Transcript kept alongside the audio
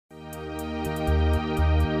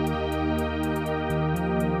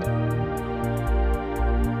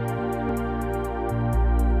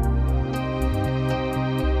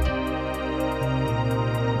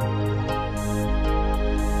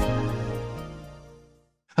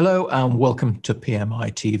Hello and welcome to PMI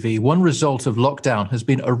TV. One result of lockdown has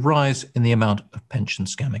been a rise in the amount of pension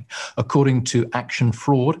scamming. According to Action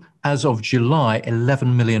Fraud, as of July,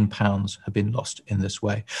 £11 million have been lost in this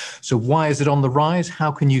way. So why is it on the rise? How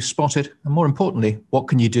can you spot it? And more importantly, what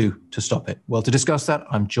can you do to stop it? Well, to discuss that,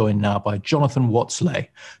 I'm joined now by Jonathan Watsley,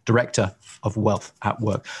 Director of Wealth at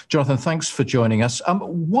Work. Jonathan, thanks for joining us.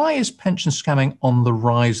 Why is pension scamming on the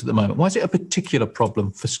rise at the moment? Why is it a particular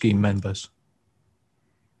problem for scheme members?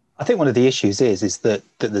 I think one of the issues is that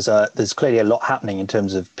there's clearly a lot happening in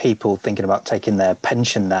terms of people thinking about taking their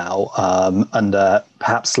pension now under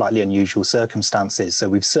perhaps slightly unusual circumstances. So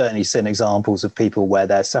we've certainly seen examples of people where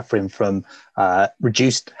they're suffering from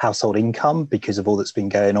reduced household income because of all that's been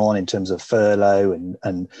going on in terms of furlough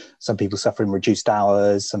and some people suffering reduced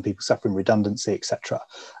hours, some people suffering redundancy, etc.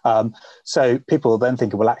 So people then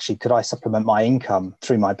think, well, actually, could I supplement my income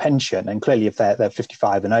through my pension? And clearly, if they're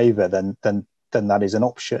 55 and over, then that is an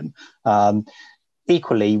option.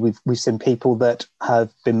 Equally, we've seen people that have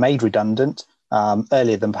been made redundant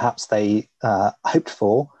earlier than perhaps they hoped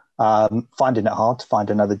for, finding it hard to find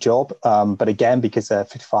another job. But again, because they're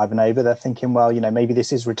 55 and over, they're thinking, well, maybe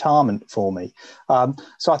this is retirement for me.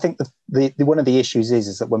 So I think the one of the issues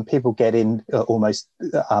is that when people get in almost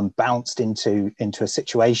bounced into a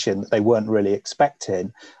situation that they weren't really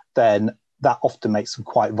expecting, then that often makes them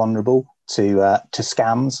quite vulnerable to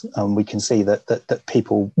scams, and we can see that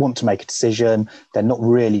people want to make a decision. They're not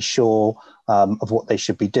really sure of what they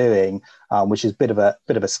should be doing, which is a bit of a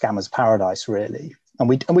scammer's paradise, really. And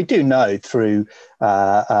we do know through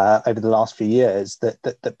over the last few years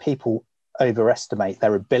that people overestimate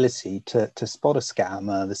their ability to spot a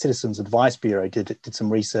scam. The Citizens Advice Bureau did some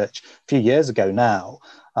research a few years ago now,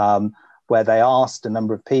 where they asked a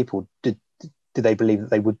number of people, did they believe that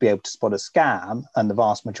they would be able to spot a scam? And the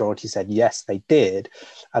vast majority said yes, they did.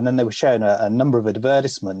 And then they were shown a number of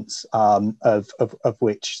advertisements, of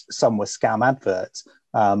which some were scam adverts.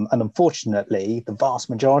 And unfortunately, the vast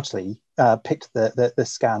majority picked the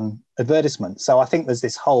scam advertisement. So I think there's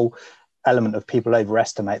this whole element of people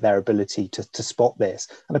overestimate their ability to spot this.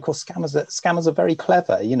 And of course, scammers are very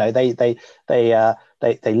clever.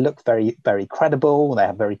 They look very, very credible. They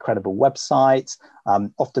have very credible websites.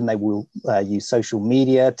 Often they will use social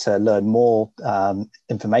media to learn more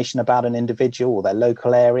information about an individual or their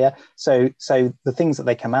local area. So the things that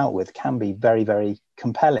they come out with can be very, very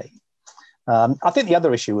compelling. I think the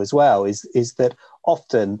other issue as well is that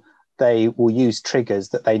often they will use triggers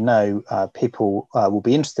that they know people will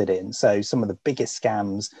be interested in. So some of the biggest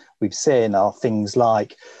scams we've seen are things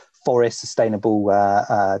like forest sustainable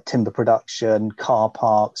timber production, car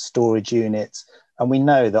parks, storage units. And we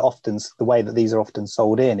know that often the way that these are often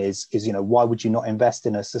sold in is why would you not invest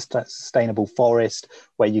in a sustainable forest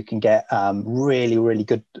where you can get really, really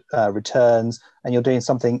good returns and you're doing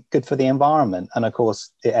something good for the environment? And of course,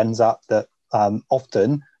 it ends up that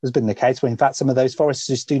often has been the case where in fact some of those forests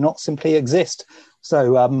just do not simply exist.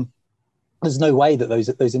 So there's no way that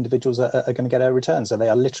those individuals are going to get a return. So they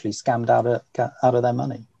are literally scammed out of their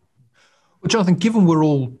money. Well, Jonathan, given we're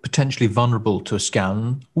all potentially vulnerable to a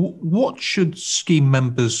scam, what should scheme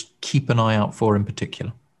members keep an eye out for in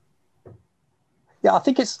particular? Yeah, I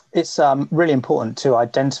think it's really important to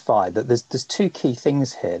identify that there's two key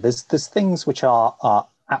things here. There's things which are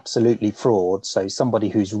absolutely fraud, so somebody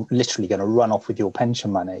who's literally going to run off with your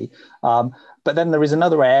pension money. But then there is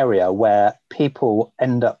another area where people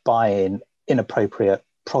end up buying inappropriate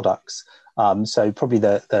products. So probably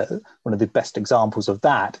the one of the best examples of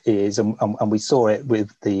that is, and we saw it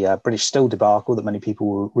with the British Steel debacle that many people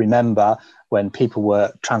will remember, when people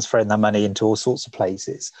were transferring their money into all sorts of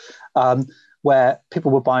places, where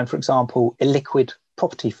people were buying, for example, illiquid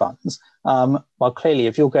property funds. Well, clearly,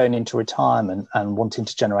 if you're going into retirement and wanting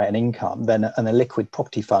to generate an income, then an illiquid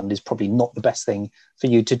property fund is probably not the best thing for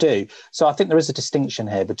you to do. So I think there is a distinction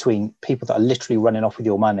here between people that are literally running off with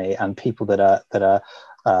your money and people that are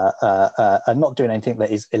not doing anything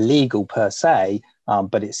that is illegal per se,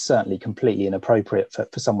 but it's certainly completely inappropriate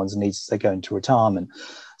for someone's needs as they go into retirement.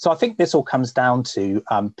 So I think this all comes down to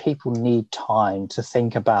people need time to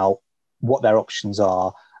think about what their options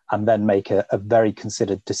are and then make a very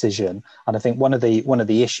considered decision. And I think one of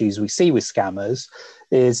the issues we see with scammers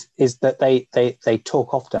is that they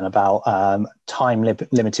talk often about time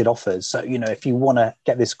limited offers. So, if you want to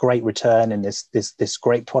get this great return in this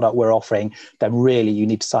great product we're offering, then really you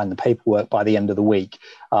need to sign the paperwork by the end of the week.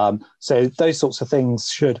 So those sorts of things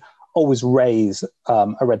should always raise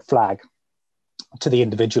a red flag to the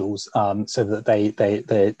individuals, so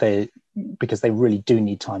that because they really do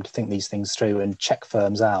need time to think these things through and check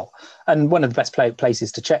firms out. And one of the best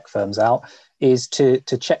places to check firms out is to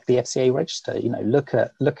check the FCA register. Look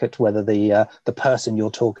at whether the person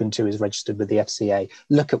you're talking to is registered with the FCA.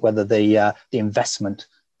 Look at whether the investment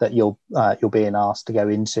that you're being asked to go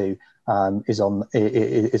into is an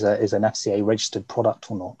FCA registered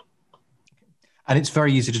product or not. And it's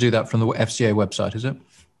very easy to do that from the FCA website, is it?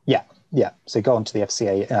 Yeah. So go onto the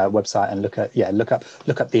FCA website and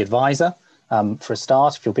look up the advisor for a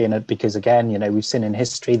start. If you're being because again, we've seen in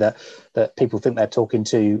history that people think they're talking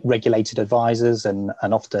to regulated advisors, and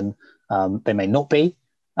often they may not be.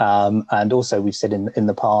 And also we've seen in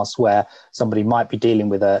the past where somebody might be dealing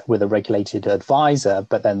with a regulated advisor,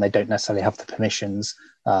 but then they don't necessarily have the permissions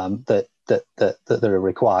that are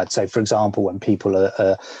required. So, for example, when people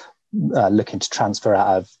are looking to transfer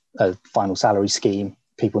out of a final salary scheme,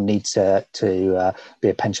 people need to be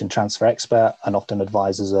a pension transfer expert, and often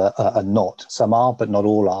advisors are not. Some are, but not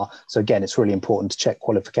all are. So again, it's really important to check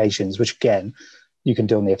qualifications, which again, you can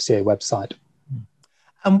do on the FCA website.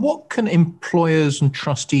 And what can employers and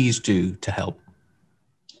trustees do to help?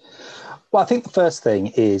 Well, I think the first thing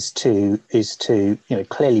is to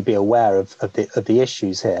clearly be aware of the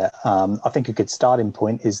issues here. I think a good starting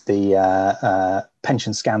point is the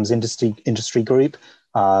pension scams industry group.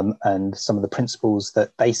 And some of the principles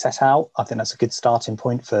that they set out. I think that's a good starting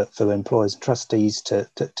point for employers and trustees to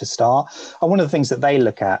start. And one of the things that they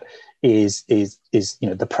look at is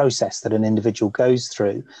the process that an individual goes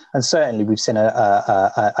through. And certainly we've seen an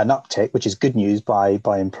uptick, which is good news, by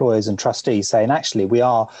employers and trustees saying, actually, we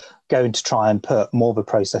are going to try and put more of a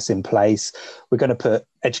process in place. We're going to put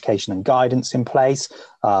education and guidance in place,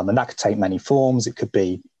 and that could take many forms. It could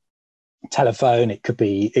be telephone, it could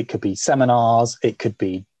be seminars, it could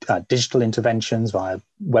be digital interventions via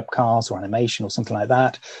webcasts or animation or something like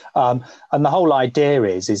that. And the whole idea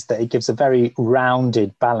is that it gives a very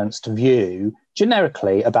rounded, balanced view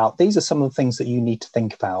generically about these are some of the things that you need to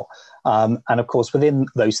think about. And of course, within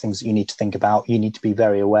those things that you need to think about, you need to be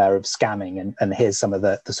very aware of scamming, and here's some of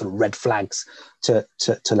the sort of red flags to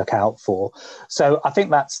look out for. So I think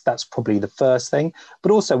that's probably the first thing.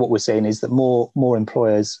 But also what we're seeing is that more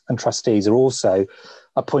employers and trustees are also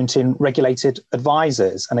appointing regulated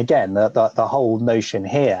advisors. And again, the whole notion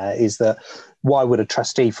here is that why would a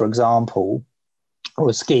trustee, for example, or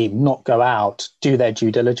a scheme not go out, do their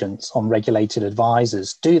due diligence on regulated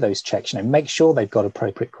advisors, do those checks, make sure they've got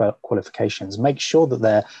appropriate qualifications, make sure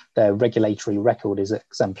that their regulatory record is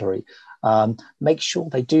exemplary, make sure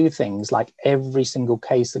they do things like every single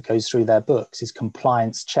case that goes through their books is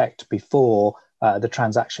compliance checked before the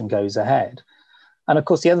transaction goes ahead. And of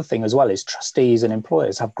course, the other thing as well is trustees and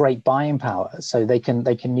employers have great buying power, so they can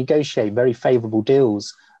negotiate very favourable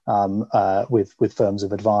deals with firms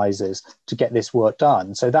of advisors to get this work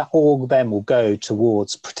done. So that all then will go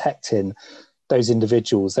towards protecting those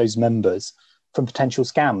individuals, those members, from potential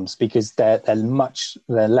scams, because they're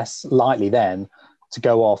less likely then to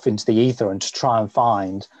go off into the ether and to try and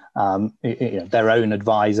find their own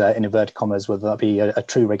advisor, in inverted commas, whether that be a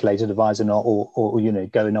true regulated advisor or not, or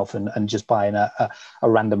going off and just buying a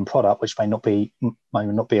random product which may not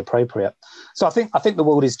be appropriate. So I think the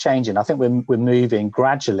world is changing. I think we're moving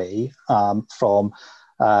gradually from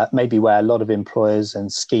maybe where a lot of employers and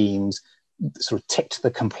schemes sort of ticked the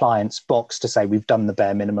compliance box to say we've done the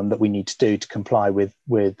bare minimum that we need to do to comply with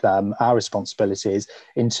our responsibilities,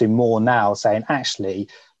 into more now saying actually,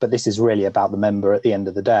 but this is really about the member at the end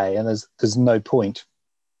of the day, and there's no point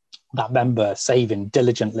that member saving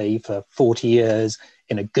diligently for 40 years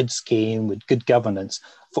in a good scheme with good governance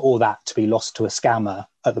for all that to be lost to a scammer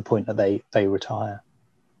at the point that they retire.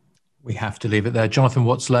 We have to leave it there. Jonathan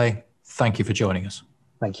Watsley, thank you for joining us.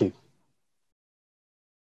 Thank you.